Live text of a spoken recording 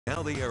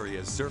Valley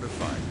area's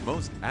certified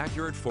most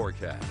accurate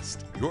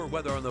forecast. Your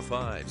weather on the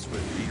fives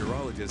with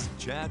meteorologist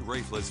Chad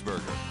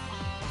Raeflisberger.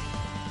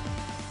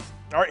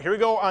 All right, here we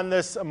go on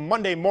this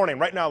Monday morning.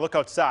 Right now, look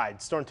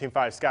outside. Storm Team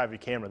 5 Skyview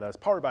camera that's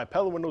powered by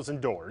Pella Windows and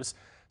Doors.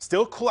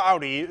 Still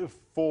cloudy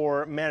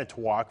for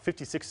Manitowoc,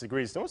 56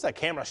 degrees. Notice that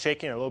camera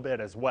shaking a little bit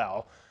as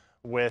well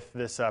with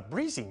this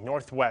breezy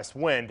northwest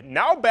wind.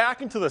 Now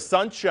back into the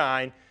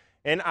sunshine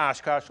in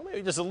Oshkosh.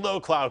 Maybe just a little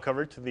cloud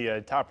cover to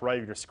the top right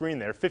of your screen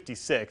there,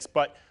 56.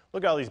 But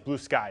look at all these blue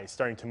skies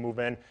starting to move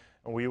in,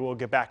 and we will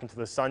get back into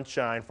the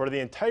sunshine for the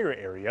entire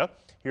area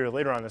here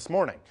later on this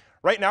morning.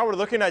 Right now, we're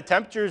looking at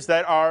temperatures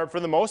that are, for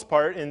the most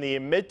part, in the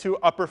mid to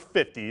upper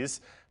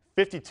 50s.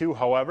 52,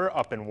 however,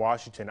 up in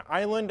Washington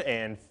Island,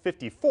 and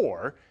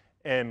 54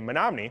 in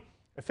Menominee.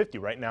 50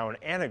 right now in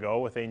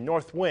Anago with a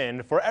north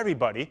wind for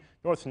everybody,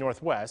 north to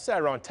northwest,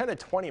 at around 10 to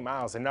 20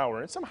 miles an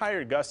hour. And some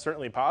higher gusts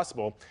certainly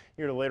possible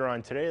here later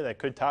on today that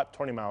could top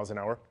 20 miles an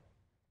hour.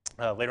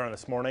 Later on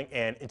this morning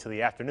and into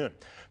the afternoon.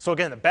 So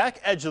again, the back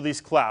edge of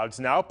these clouds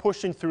now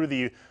pushing through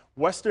the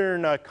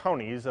western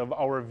counties of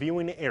our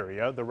viewing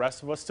area. The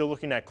rest of us still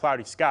looking at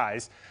cloudy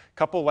skies. A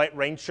couple light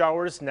rain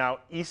showers now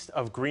east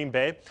of Green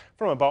Bay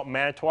from about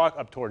Manitowoc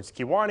up towards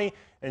Kewaunee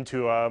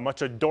into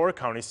much of Door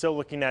County. Still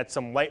looking at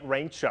some light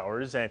rain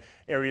showers and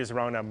areas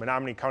around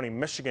Menominee County,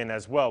 Michigan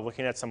as well.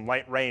 Looking at some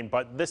light rain,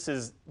 but this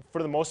is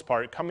for the most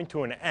part coming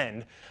to an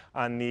end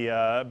on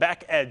the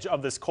back edge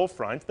of this cold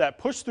front that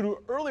pushed through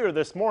earlier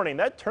this morning.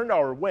 That turned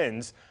our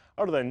winds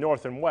out of the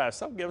north and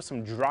west. That'll give us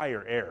some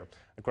drier air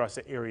across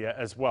the area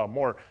as well.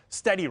 More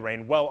steady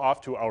rain well off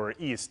to our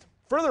east.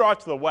 Further off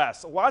to the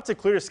west, lots of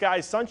clear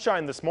skies,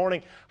 sunshine this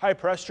morning. High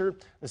pressure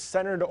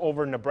centered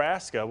over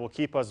Nebraska will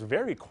keep us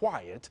very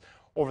quiet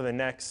over the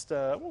next,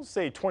 we'll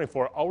say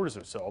 24 hours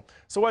or so.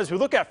 So as we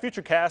look at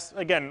futurecasts,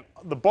 again,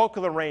 the bulk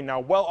of the rain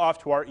now well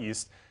off to our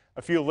east.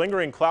 A few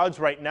lingering clouds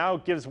right now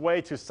gives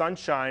way to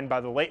sunshine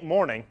by the late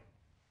morning.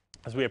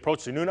 As we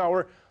approach the noon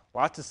hour,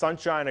 lots of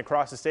sunshine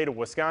across the state of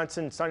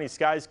Wisconsin. Sunny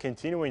skies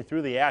continuing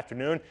through the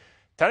afternoon.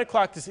 10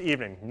 o'clock this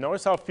evening.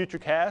 Notice how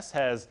Futurecast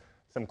has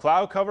some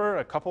cloud cover,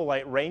 a couple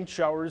light rain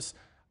showers.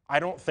 I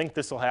don't think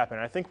this will happen.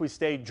 I think we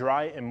stay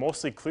dry and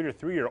mostly clear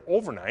through your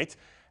overnight.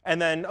 And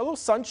then a little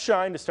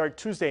sunshine to start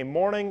Tuesday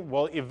morning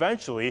will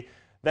eventually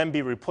then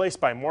be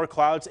replaced by more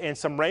clouds and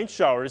some rain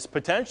showers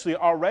potentially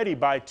already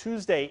by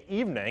Tuesday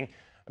evening.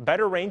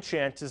 Better rain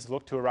chances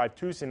look to arrive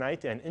Tuesday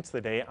night and into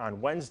the day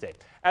on Wednesday.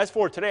 As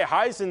for today,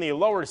 highs in the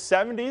lower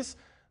 70s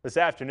this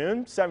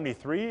afternoon,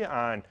 73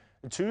 on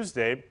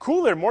Tuesday.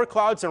 Cooler, more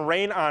clouds and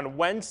rain on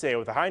Wednesday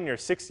with a high near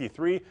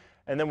 63.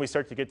 And then we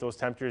start to get those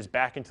temperatures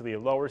back into the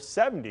lower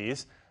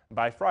 70s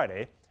by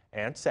Friday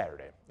and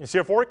Saturday. You see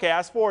our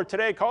forecast for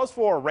today calls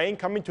for rain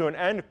coming to an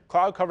end.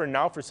 Cloud cover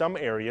now for some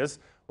areas.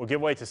 We'll give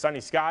way to sunny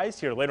skies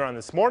here later on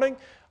this morning.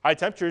 High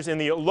temperatures in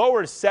the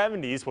lower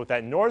 70s with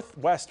that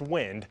northwest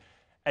wind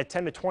at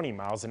 10 to 20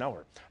 miles an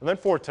hour. And then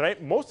for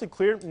tonight, mostly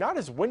clear, not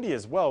as windy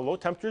as well. Low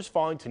temperatures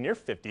falling to near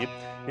 50. Your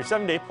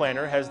 7-day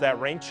planner has that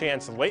rain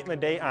chance late in the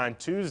day on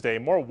Tuesday.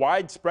 More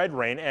widespread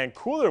rain and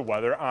cooler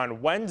weather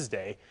on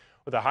Wednesday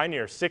with a high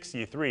near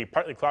 63.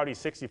 Partly cloudy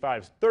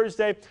 65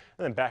 Thursday, and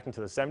then back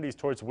into the 70s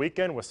towards the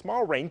weekend with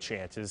small rain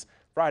chances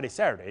Friday,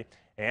 Saturday,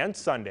 and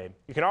Sunday.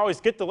 You can always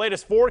get the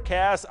latest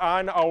forecast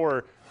on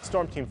our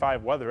Storm Team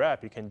 5 weather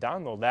app. You can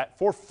download that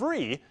for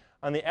free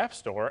on the App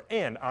Store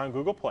and on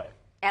Google Play.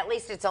 At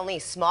least it's only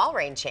small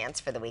rain chance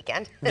for the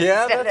weekend.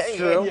 Yeah, that's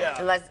true. Yeah.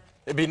 Unless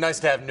It'd be nice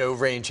to have no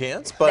rain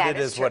chance, but That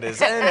it is is what true. it is.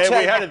 Hey,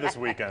 we had it this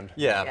weekend.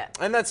 Yeah,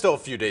 and that's still a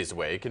few days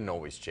away. It can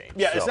always change.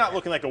 Yeah, it's so. not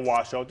looking like a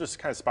washout, just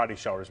kind of spotty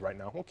showers right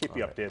now. We'll keep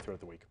you updated throughout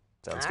the week.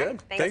 Sounds All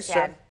good. right. Thanks, Chad.